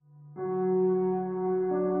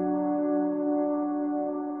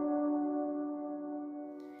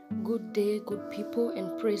Good day, good people,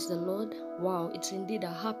 and praise the Lord. Wow, it's indeed a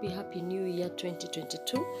happy new year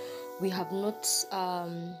 2022. We have not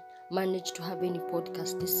managed to have any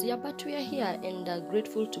podcast this year, but we are here and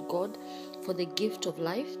grateful to God for the gift of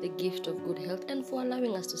life, the gift of good health, and for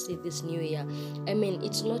allowing us to see this new year. I mean,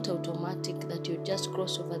 it's not automatic that you just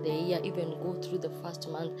cross over the year, even go through the first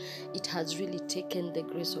month. It has really taken the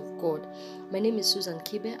grace of God. My name is Susan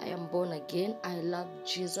Kibe. I am born again. I love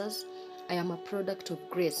Jesus. I am a product of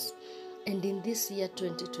grace. And in this year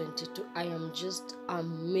 2022, I am just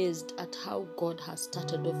amazed at how God has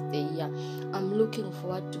started off the year. I'm looking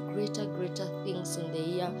forward to greater things in the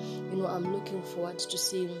year. I'm looking forward to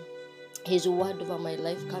seeing His word over my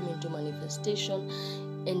life come into manifestation.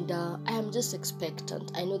 And I am just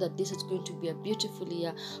expectant. I know that this is going to be a beautiful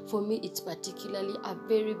year. For me, it's particularly a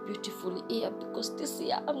very beautiful year because this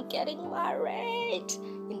year I'm getting married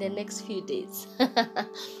in the next few days.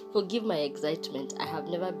 Forgive my excitement. I have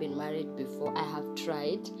never been married before. I have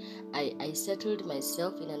tried. I settled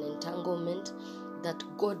myself in an entanglement that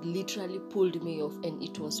God literally pulled me off, and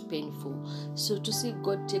it was painful. So to see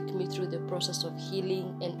God take me through the process of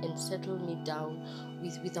healing and settle me down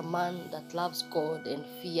with a man that loves God and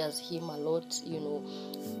fears Him a lot,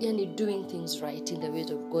 and doing things right in the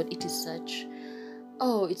ways of God, it is such,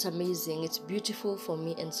 it's amazing. It's beautiful for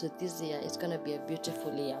me, and so this year is going to be a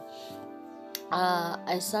beautiful year.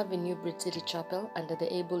 I serve in New Breed City Chapel under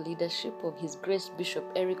the able leadership of His Grace Bishop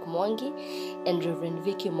Eric Mwangi and Reverend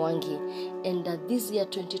Vicky Mwangi. And this year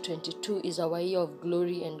 2022 is our year of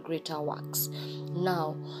glory and greater works.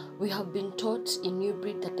 Now, we have been taught in New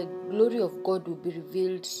Breed that the glory of God will be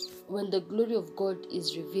revealed. When the glory of God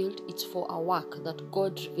is revealed, it's for our work, that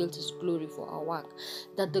God reveals His glory for our work,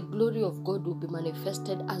 that the glory of God will be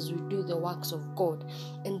manifested as we do the works of God.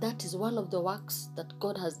 And that is one of the works that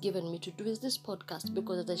God has given me to do, is this podcast,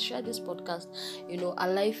 because as I share this podcast, a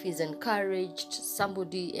life is encouraged,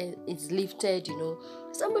 somebody is lifted,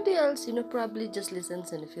 somebody else, probably just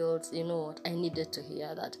listens and feels, what, I needed to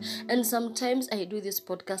hear that. And sometimes I do this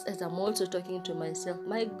podcast as I'm also talking to myself.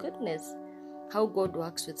 My goodness, how God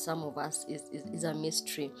works with some of us is a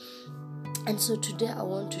mystery. And so today I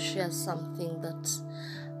want to share something that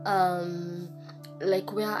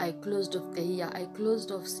like where I closed off the year. I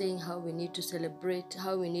closed off saying how we need to celebrate,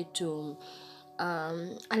 how we need to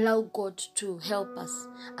allow God to help us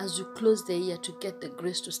as we close the year to get the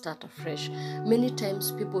grace to start afresh. Many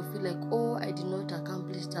times people feel like, I did not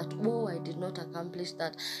accomplish that, I did not accomplish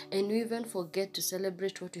that, and you even forget to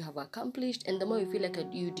celebrate what you have accomplished. And the more you feel like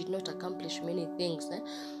you did not accomplish many things,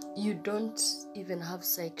 you don't even have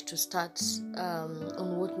psych to start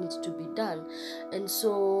on what needs to be done. And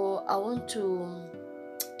so I want to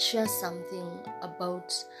share something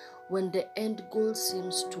about when the end goal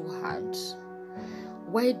seems too hard.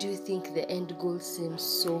 Why do you think the end goal seems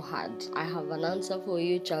so hard? I have an answer for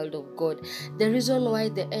you, child of God. The reason why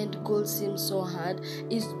the end goal seems so hard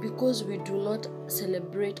is because we do not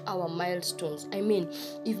celebrate our milestones. I mean,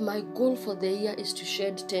 if my goal for the year is to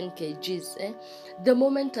shed 10 kgs, the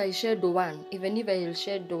moment I shed one, even if I will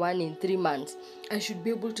shed one in 3 months, I should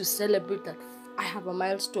be able to celebrate that I have a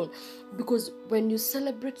milestone. Because when you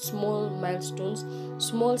celebrate small milestones,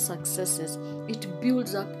 small successes, it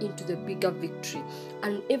builds up into the bigger victory.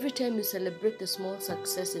 And every time you celebrate the small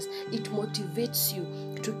successes, it motivates you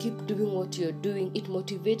to keep doing what you're doing. It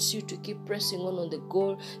motivates you to keep pressing on the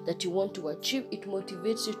goal that you want to achieve. It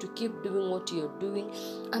motivates you to keep doing what you're doing.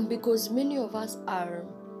 And because many of us are,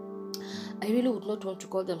 I really would not want to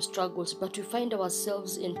call them struggles, but we find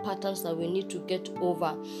ourselves in patterns that we need to get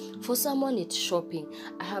over. For someone, it's shopping.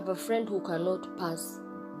 I have a friend who cannot pass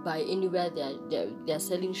by anywhere they're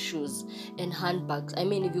selling shoes and handbags. I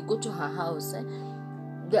mean, if you go to her house,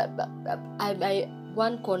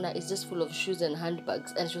 one corner is just full of shoes and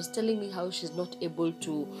handbags, and she was telling me how she's not able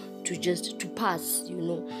to pass,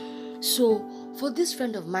 So for this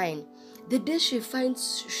friend of mine, the day she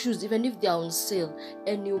finds shoes, even if they're on sale,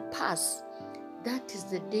 and you pass, that is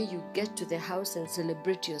the day you get to the house and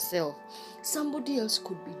celebrate yourself. Somebody else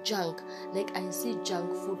could be junk. Like I see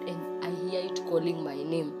junk food and I hear it calling my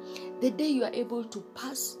name. The day you are able to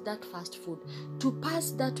pass that fast food, to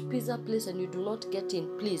pass that pizza place and you do not get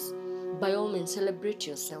in, please, by all means, celebrate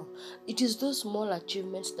yourself. It is those small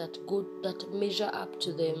achievements that measure up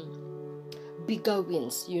to the bigger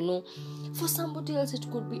wins, For somebody else, it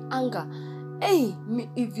could be anger. Hey,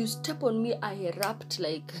 if you step on me, I erupt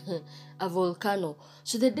like a volcano.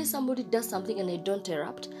 So the day somebody does something and I don't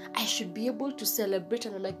erupt, I should be able to celebrate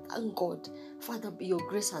and I'm like, thank God, Father, your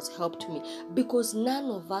grace has helped me. Because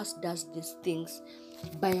none of us does these things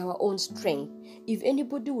by our own strength. If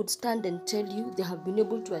anybody would stand and tell you they have been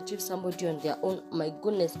able to achieve somebody on their own, my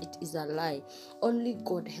goodness, it is a lie. Only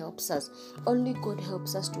God helps us. Only God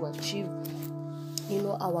helps us to achieve,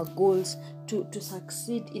 our goals, to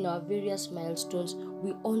succeed in our various milestones.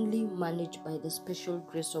 We only manage by the special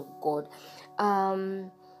grace of God.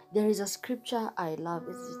 There is a scripture I love.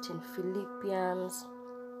 Is it in Philippians?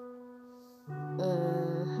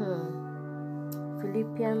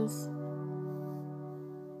 Philippians.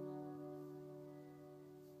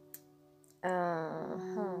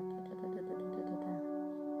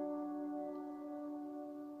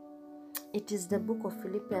 It is the book of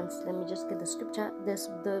Philippians. Let me just get the scripture.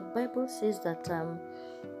 The Bible says that,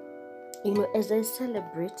 as I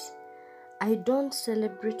celebrate, I don't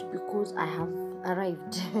celebrate because I have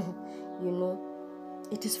arrived.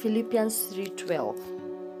 It is Philippians 3:12.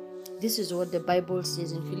 This is what the Bible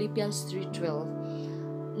says in Philippians 3:12.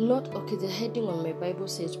 The heading on my Bible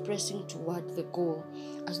says pressing toward the goal.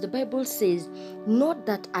 As the Bible says, not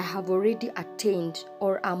that I have already attained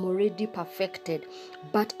or am already perfected,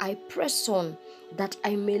 but I press on that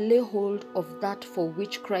I may lay hold of that for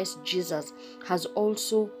which Christ Jesus has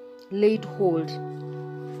also laid hold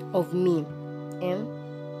of me.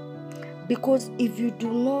 Because if you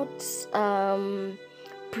do not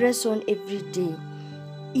press on every day,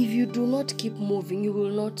 if you do not keep moving, you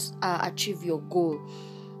will not achieve your goal.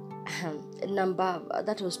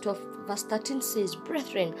 That was 12, verse 13 says,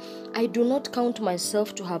 brethren, I do not count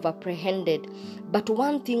myself to have apprehended, but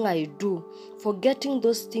one thing I do, forgetting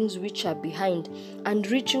those things which are behind and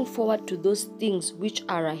reaching forward to those things which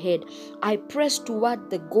are ahead, I press toward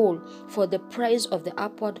the goal for the prize of the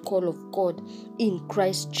upward call of God in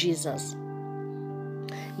Christ Jesus.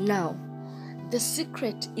 Now, the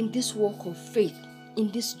secret in this walk of faith,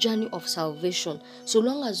 in this journey of salvation, so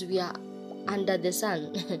long as we are under the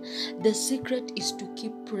sun, the secret is to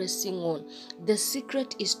keep pressing on. The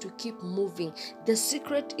secret is to keep moving. The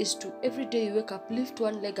secret is to, every day you wake up, lift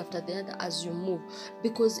one leg after the other as you move.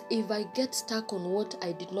 Because if I get stuck on what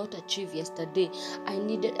I did not achieve yesterday, I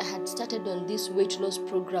had started on this weight loss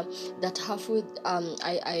program that halfway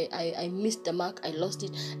I missed the mark, I lost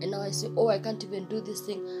it, and now I say, I can't even do this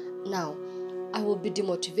thing now. I will be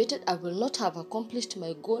demotivated. I will not have accomplished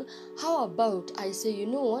my goal. How about I say, you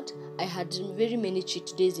know what? I had very many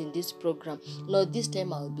cheat days in this program. Now this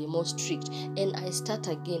time I'll be more strict. And I start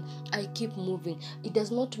again. I keep moving. It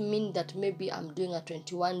does not mean that maybe I'm doing a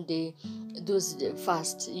 21-day, those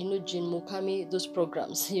fast, Jin Mukami, those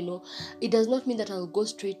programs, It does not mean that I'll go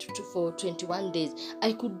straight for 21 days.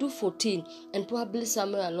 I could do 14 and probably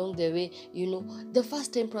somewhere along the way, the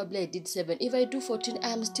first time probably I did 7. If I do 14,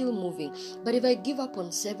 I am still moving. But if I give up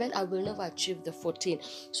on 7, I will never achieve the 14.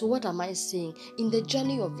 So what am I saying? In the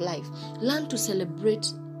journey of life, learn to celebrate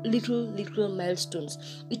little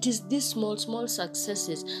milestones. It is these small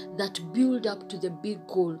successes that build up to the big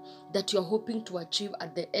goal that you're hoping to achieve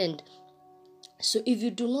at the end. So if you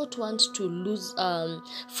do not want to lose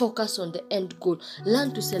focus on the end goal,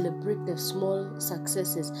 learn to celebrate the small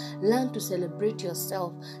successes. Learn to celebrate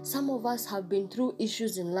yourself. Some of us have been through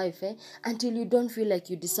issues in life until you don't feel like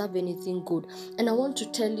you deserve anything good. And I want to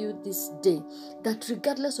tell you this day that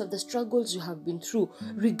regardless of the struggles you have been through,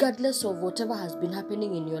 regardless of whatever has been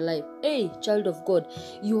happening in your life, hey, child of God,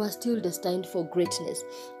 you are still destined for greatness.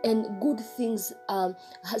 And good things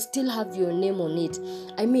still have your name on it.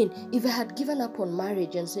 I mean, if I had given up on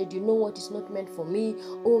marriage and said, you know what, it's not meant for me,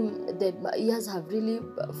 the years have really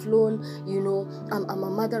flown, I'm a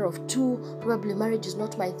mother of 2, probably marriage is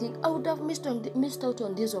not my thing, I would have missed out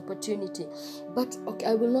on this opportunity. But okay,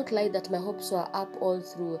 I will not lie that my hopes were up all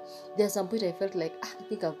through. There's some point I felt like, I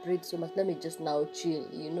think I've prayed so much, let me just now chill,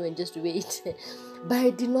 and just wait. But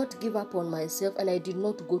I did not give up on myself, and I did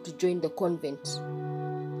not go to join the convent.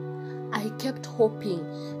 I kept hoping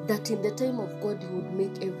that in the time of God, He would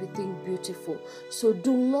make everything beautiful. So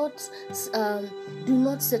do not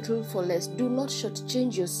settle for less. Do not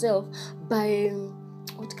shortchange yourself by,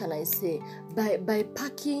 what can I say, by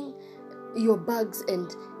packing your bags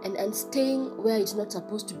and staying where it's not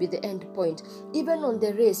supposed to be the end point. Even on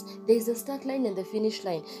the race, there is a start line and the finish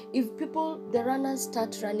line. If the runners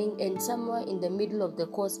start running and somewhere in the middle of the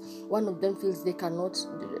course, one of them feels they cannot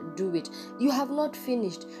do it, you have not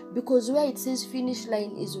finished, because where it says finish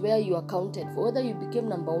line is where you are counted for, whether you became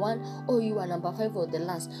number 1 or you are number 5 or the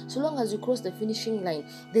last. So long as you cross the finishing line,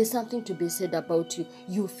 there's something to be said about you.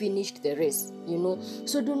 You finished the race,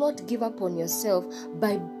 So do not give up on yourself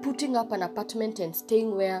by putting up an apartment and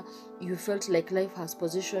staying where you felt like life has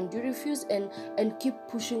positioned you. Refuse and keep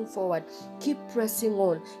pushing forward. Keep pressing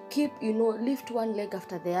on. Keep, lift one leg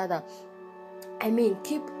after the other.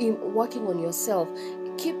 keep working on yourself.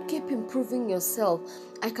 Keep improving yourself.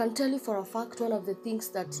 I can tell you for a fact, one of the things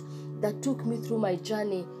that took me through my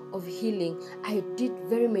journey of healing, I did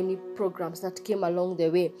very many programs that came along the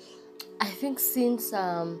way. I think since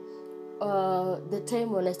the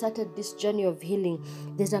time when I started this journey of healing,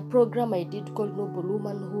 there's a program I did called Noble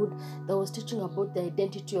Womanhood that was teaching about the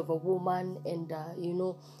identity of a woman and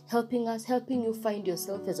helping you find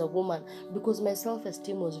yourself as a woman, because my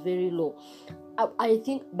self-esteem was very low. I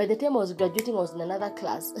think by the time I was graduating, I was in another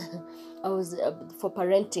class. I was for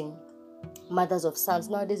parenting, mothers of sons.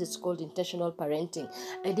 Nowadays it's called intentional parenting.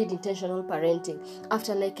 I did intentional parenting.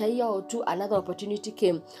 After like a year or two, another opportunity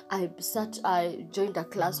came. I joined a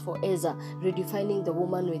class for EZA, redefining the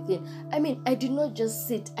woman within. I did not just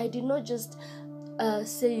sit. I did not just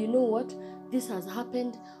say, you know what, this has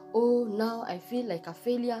happened. Oh, now I feel like a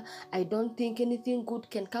failure. I don't think anything good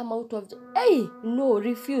can come out of no,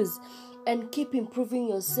 refuse. And keep improving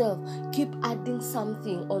yourself. Keep adding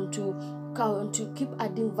something onto keep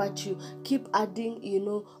adding virtue, keep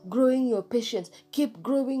adding, growing your patience, keep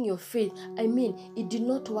growing your faith. It did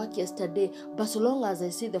not work yesterday, but so long as I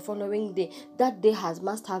see the following day, that day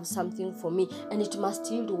must have something for me, and it must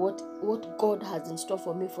yield what God has in store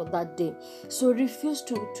for me for that day. So refuse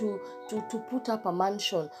to put up a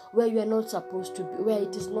mansion where you are not supposed to be, where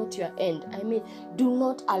it is not your end. Do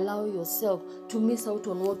not allow yourself to miss out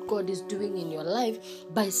on what God is doing in your life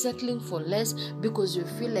by settling for less, because you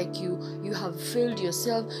feel like you have failed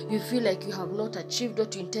yourself, you feel like you have not achieved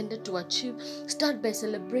what you intended to achieve. Start by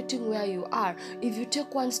celebrating where you are. If you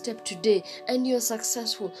take one step today and you're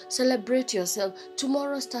successful, celebrate yourself.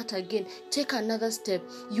 Tomorrow, start again. Take another step.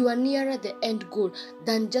 You are nearer the end goal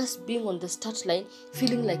than just being on the start line,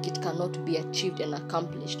 feeling like it cannot be achieved and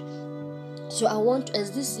accomplished. So I want,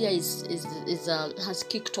 as this year has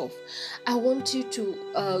kicked off, I want you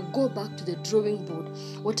to go back to the drawing board.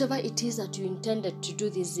 Whatever it is that you intended to do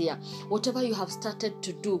this year, whatever you have started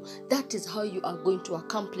to do, that is how you are going to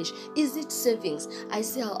accomplish. Is it savings? I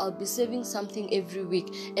say I'll be saving something every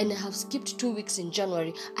week, and I have skipped 2 weeks in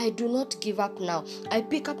January. I do not give up now. I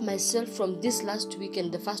pick up myself from this last week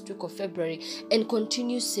and the first week of February and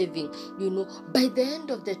continue saving. By the end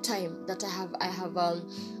of the time that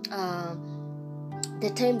the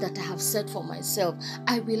time that I have set for myself,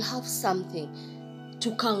 I will have something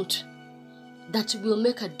to count that will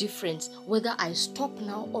make a difference whether I stop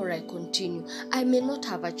now or I continue. I may not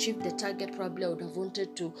have achieved the target probably I would have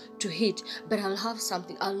wanted to hit, but I'll have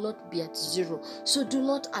something. I'll not be at zero. So do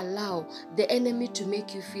not allow the enemy to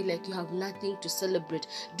make you feel like you have nothing to celebrate.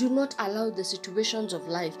 Do not allow the situations of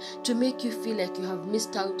life to make you feel like you have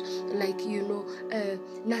missed out, like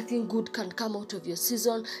nothing good can come out of your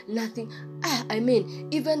season. Nothing.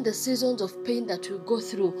 Even the seasons of pain that we go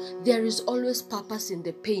through, there is always purpose in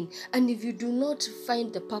the pain. And if you do not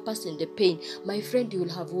find the purpose in the pain, my friend, you will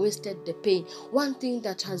have wasted the pain. One thing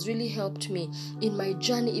that has really helped me in my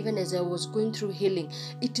journey, even as I was going through healing,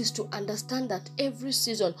 it is to understand that every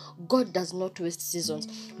season, God does not waste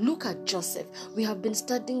seasons. Look at Joseph. We have been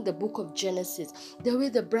studying the book of Genesis, the way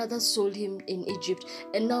the brothers sold him in Egypt,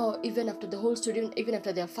 and now even after the whole story, even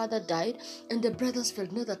after their father died, and the brothers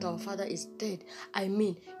felt, no, that our father is dead.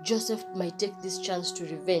 Joseph might take this chance to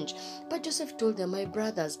revenge. But Joseph told them, my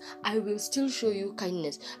brothers, I will still show you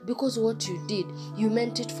kindness, because what you did, you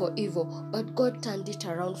meant it for evil, but God turned it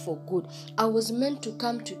around for good. I was meant to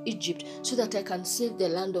come to Egypt so that I can save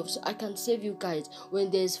I can save you guys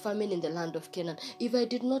when there is famine in the land of Canaan. If I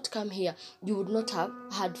did not come here, you would not have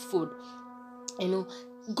had food.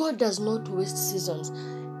 God does not waste seasons.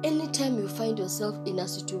 Anytime you find yourself in a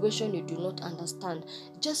situation you do not understand,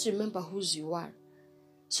 just remember whose you are.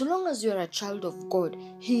 So long as you are a child of God,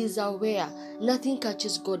 He is aware. Nothing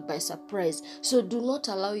catches God by surprise. So do not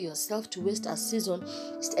allow yourself to waste a season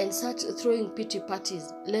and start throwing pity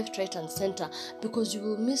parties left, right, and center, because you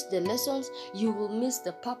will miss the lessons, you will miss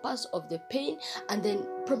the purpose of the pain, and then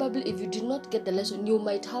probably if you did not get the lesson, you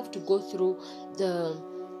might have to go through the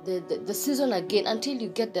season again until you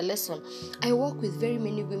get the lesson. I work with very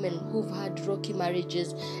many women who've had rocky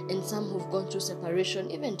marriages and some who've gone through separation,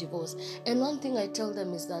 even divorce. And one thing I tell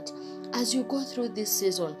them is that as you go through this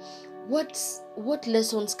season, what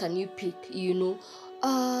lessons can you pick? It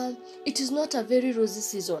is not a very rosy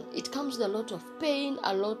season. It comes with a lot of pain,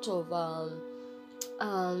 a lot of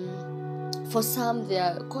for some, there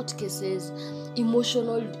are court cases.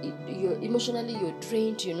 Emotionally you're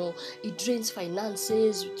drained. It drains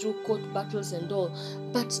finances through court battles and all.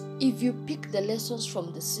 But if you pick the lessons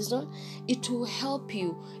from the season, it will help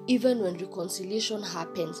you even when reconciliation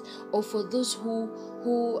happens, or for those who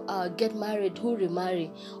get married, who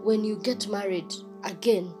remarry. When you get married,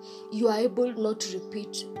 again, you are able not to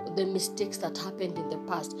repeat the mistakes that happened in the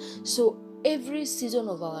past. So every season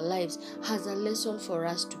of our lives has a lesson for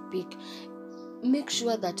us to pick. Make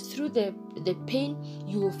sure that through the pain,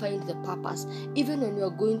 you will find the purpose. Even when you are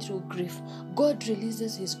going through grief, God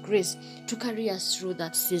releases His grace to carry us through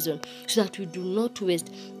that season, so that we do not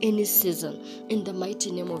waste any season, in the mighty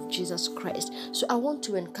name of Jesus Christ. So I want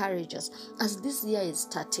to encourage us, as this year is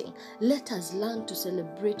starting, let us learn to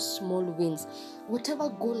celebrate small wins. Whatever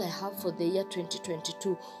goal I have for the year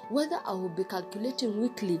 2022, whether I will be calculating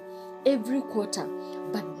weekly, every quarter,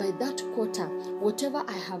 but by that quarter, whatever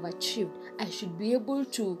I have achieved, I should be able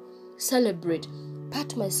to celebrate,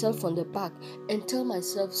 pat myself on the back, and tell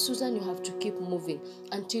myself, Susan, you have to keep moving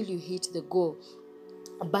until you hit the goal.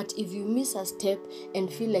 But if you miss a step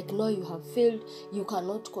and feel like, no, you have failed, you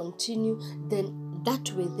cannot continue, then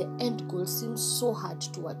that way the end goal seems so hard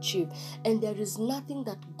to achieve. And there is nothing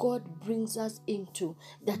that God brings us into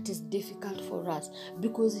that is difficult for us,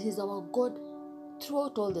 because He's our God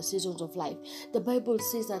throughout all the seasons of life. The Bible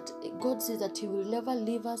says that God says that He will never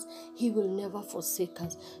leave us, He will never forsake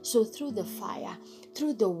us. So through the fire,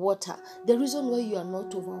 through the water, the reason why you are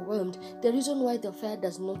not overwhelmed, the reason why the fire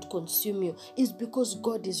does not consume you, is because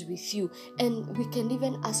God is with you. And we can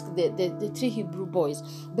even ask the three Hebrew boys,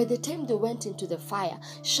 by the time they went into the fire,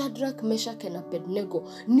 Shadrach, Meshach, and Abednego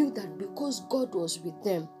knew that because God was with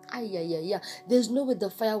them, there's no way the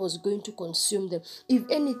fire was going to consume them. If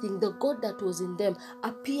anything, the God that was in them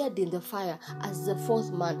appeared in the fire as the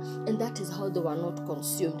fourth man, and that is how they were not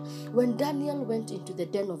consumed. When Daniel went into the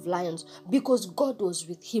den of lions, because God was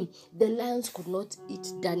with him, the lions could not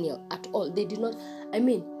eat Daniel at all. They did not,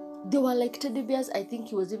 they were like teddy bears. I think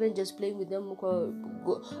he was even just playing with them,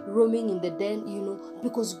 roaming in the den,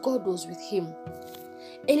 because God was with him.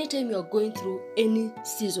 Anytime you are going through any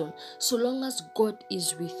season, so long as God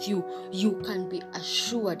is with you, you can be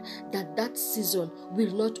assured that that season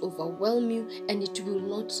will not overwhelm you and it will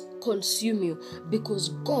not consume you, because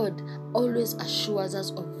God always assures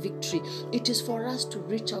us of victory. It is for us to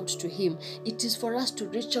reach out to Him. It is for us to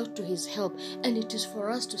reach out to His help, and it is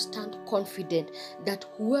for us to stand confident that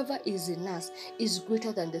whoever is in us is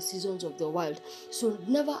greater than the seasons of the world. So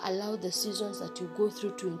never allow the seasons that you go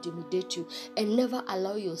through to intimidate you, and never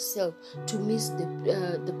allow yourself to miss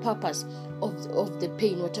the purpose of the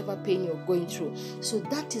pain, whatever pain you're going through. So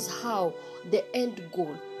that is how the end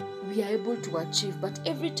goal we are able to achieve. But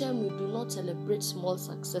every time we do not celebrate small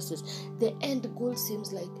successes, the end goal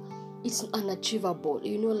seems like it's unachievable.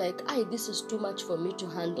 This is too much for me to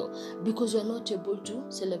handle, because you're not able to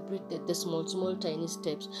celebrate the small tiny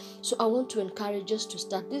steps. So I want to encourage us to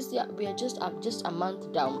start this year. We are just a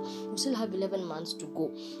month down. We still have 11 months to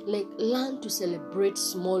go. Learn to celebrate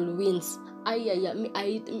small wins.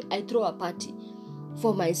 I throw a party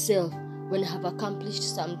for myself when I have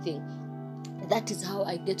accomplished something. That is how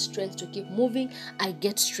I get strength to keep moving. I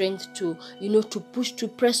get strength to push, to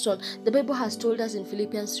press on. The Bible has told us in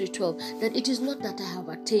Philippians 3:12 that it is not that I have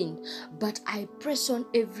attained, but I press on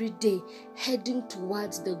every day, heading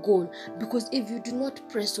towards the goal. Because if you do not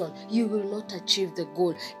press on, you will not achieve the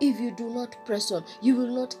goal. If you do not press on, you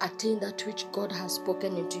will not attain that which God has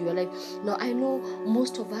spoken into your life. Now, I know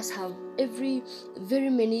most of us have very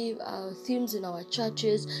many themes in our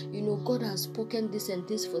churches. God has spoken this and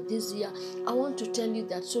this for this year. I want to tell you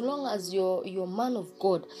that so long as your man of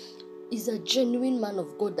God is a genuine man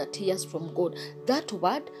of God that hears from God, that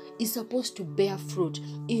word is supposed to bear fruit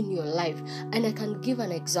in your life. And I can give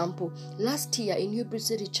an example. Last year in Hebrew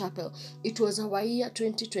City Chapel, it was our year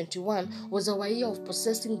 2021, was our year of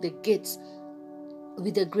possessing the gates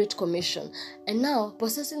with the Great Commission. And now,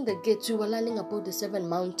 possessing the gates, we were learning about the 7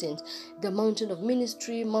 mountains: the mountain of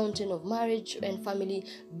ministry, mountain of marriage and family,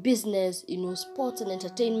 business, sports and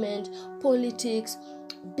entertainment, politics,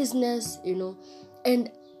 business, and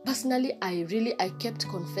personally, I kept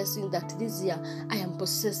confessing that this year I am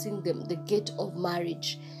possessing the gate of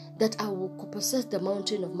marriage, that I will possess the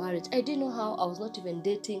mountain of marriage. I didn't know how. I was not even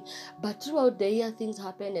dating, but throughout the year things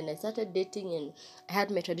happened and I started dating and I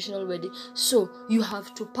had my traditional wedding. So you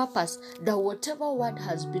have to purpose that whatever word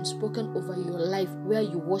has been spoken over your life where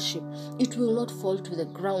you worship, it will not fall to the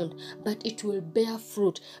ground, but it will bear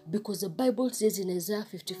fruit, because the Bible says in Isaiah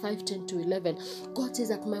 55:10-11, God says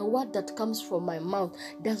that my word that comes from my mouth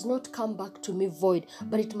does not come back to me void,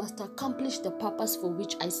 but it must accomplish the purpose for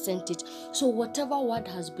which I sent it. So whatever word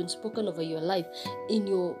has been been spoken over your life in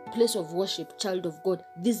your place of worship, child of God,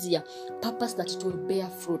 this year. Purpose that it will bear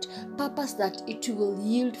fruit. Purpose that it will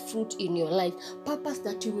yield fruit in your life. Purpose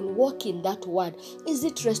that you will walk in that word. Is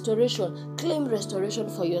it restoration? Claim restoration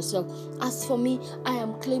for yourself. As for me, I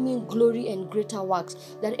am claiming glory and greater works.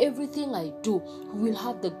 That everything I do will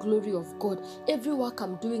have the glory of God. Every work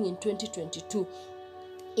I'm doing in 2022,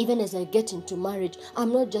 even as I get into marriage,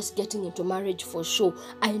 I'm not just getting into marriage for show.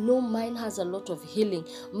 I know mine has a lot of healing.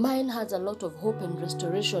 Mine has a lot of hope and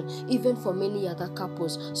restoration, even for many other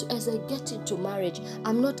couples. So as I get into marriage,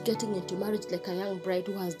 I'm not getting into marriage like a young bride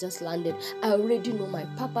who has just landed. I already know my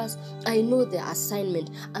purpose. I know the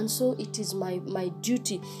assignment. And so it is my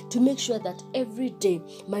duty to make sure that every day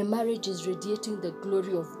my marriage is radiating the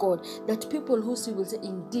glory of God. That people who see will say,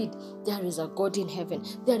 indeed, there is a God in heaven.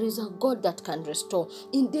 There is a God that can restore.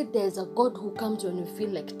 Indeed, there is a God who comes when you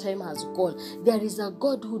feel like time has gone. There is a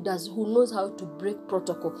God who knows how to break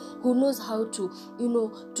protocol, who knows how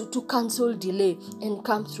to cancel delay and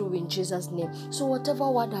come through in Jesus' name. So whatever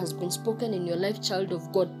word has been spoken in your life, child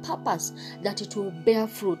of God, purpose that it will bear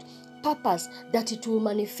fruit, purpose that it will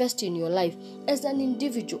manifest in your life as an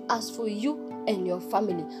individual, as for you and your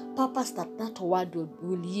family, purpose that word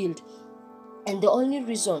will yield. And the only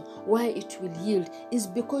reason why it will yield is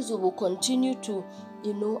because you will continue to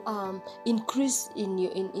increase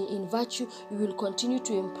in virtue. You will continue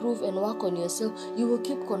to improve and work on yourself. You will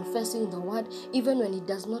keep confessing the word even when it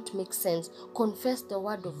does not make sense. Confess the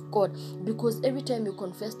word of God, because every time you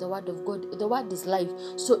confess the word of God, the word is life,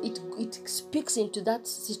 so it speaks into that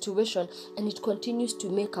situation and it continues to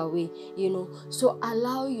make a way. So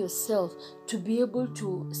allow yourself to be able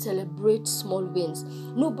to celebrate small wins.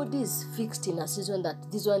 Nobody is fixed in a season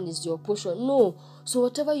that this one is your portion. No. So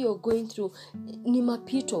whatever you're going through, ni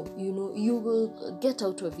mapito, you will get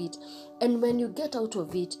out of it. And when you get out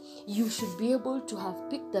of it, you should be able to have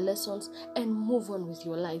picked the lessons and move on with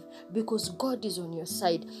your life, because God is on your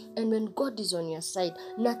side. And when God is on your side,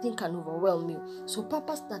 nothing can overwhelm you. So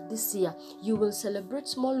purpose that this year you will celebrate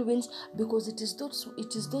small wins, because it is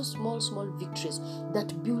those small victories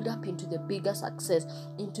that build up into the bigger success,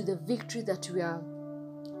 into the victory that we are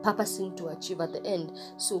purposing to achieve at the end.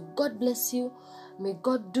 So God bless you. May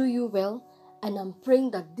God do you well. And I'm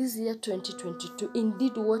praying that this year 2022,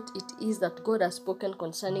 indeed what it is that God has spoken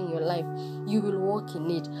concerning your life, you will walk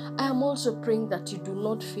in it. I am also praying that you do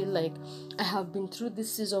not feel like, I have been through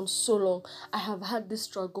this season so long, I have had this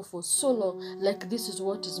struggle for so long, like this is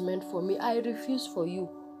what is meant for me. I refuse for you.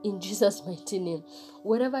 In Jesus' mighty name.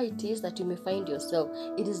 Wherever it is that you may find yourself,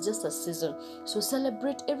 it is just a season. So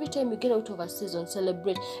celebrate every time you get out of a season.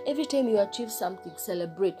 Celebrate every time you achieve something.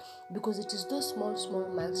 Celebrate, because it is those small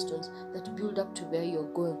milestones that build up to where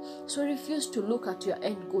you're going. So refuse to look at your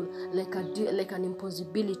end goal like an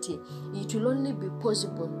impossibility. It will only be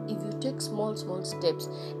possible if you take small steps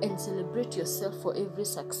and celebrate yourself for every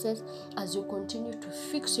success as you continue to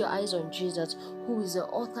fix your eyes on Jesus, who is the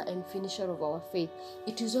author and finisher of our faith.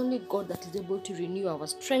 It is only God that is able to renew our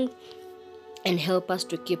strength and help us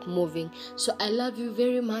to keep moving. So I love you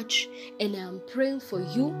very much, and I'm praying for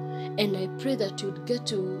you, and I pray that you'd get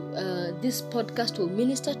to this podcast will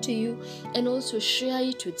minister to you, and also share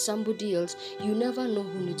it with somebody else. You never know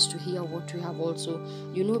who needs to hear what we have also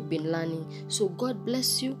been learning. So God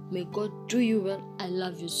bless you. May God do you well. I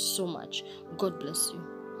love you so much. God bless you.